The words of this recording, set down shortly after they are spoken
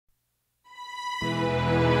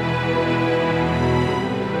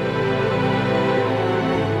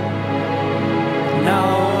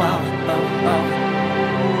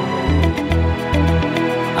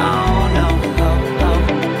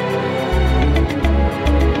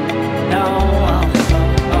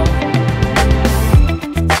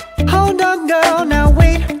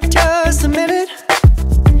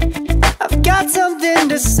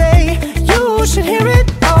should hear it.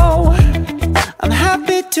 Oh, I'm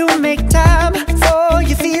happy to make time for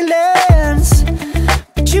your feelings,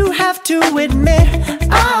 but you have to admit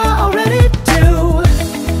I already do.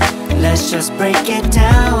 Let's just break it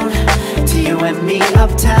down to you and me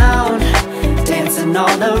uptown, dancing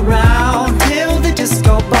all around till the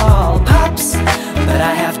disco ball pops. But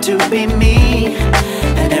I have to be me,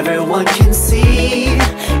 and everyone can see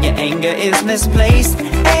your anger is misplaced.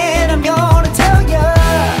 And I'm gonna tell ya,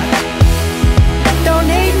 don't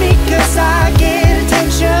hate me cause I get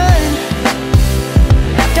attention.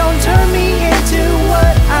 Don't turn me into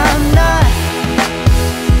what I'm not.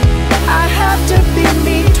 I have to be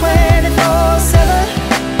me 24/7,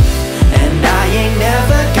 and I ain't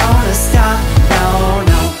never gonna stop. No,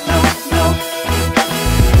 no, no, no.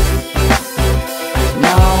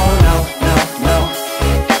 No, no, no, no.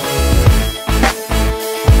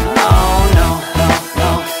 Oh, no, no, no.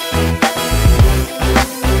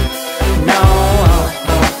 No, oh,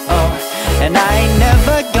 oh, oh. And I ain't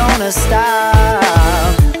never gonna stop.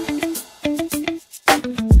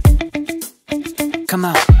 Come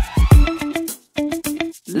on.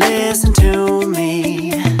 Listen to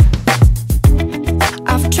me.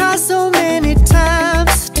 I've tried so many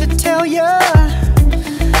times to tell you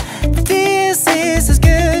this is as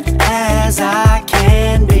good as I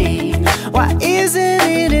can be. Why isn't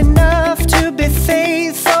it enough to be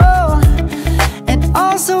faithful and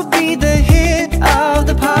also be the hit of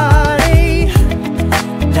the party?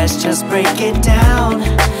 Let's just break it down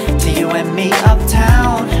to you and me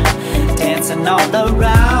uptown, dancing all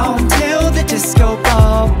around till the disco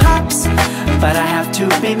ball pops. But I have to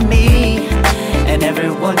be me, and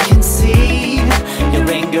everyone can see your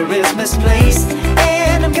anger is misplaced.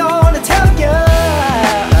 And I'm gonna tell you,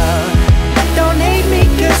 don't hate me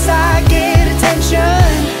cause I get attention.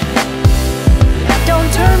 Don't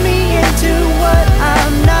turn me into what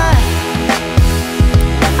I'm not.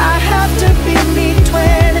 I have to be me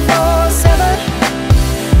 24/7,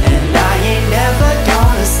 and I ain't never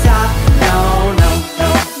gonna stop. No, no,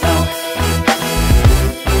 no, no.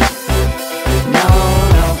 No,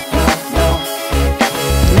 no, no, no.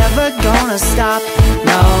 Never gonna stop.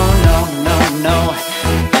 No, no, no, no.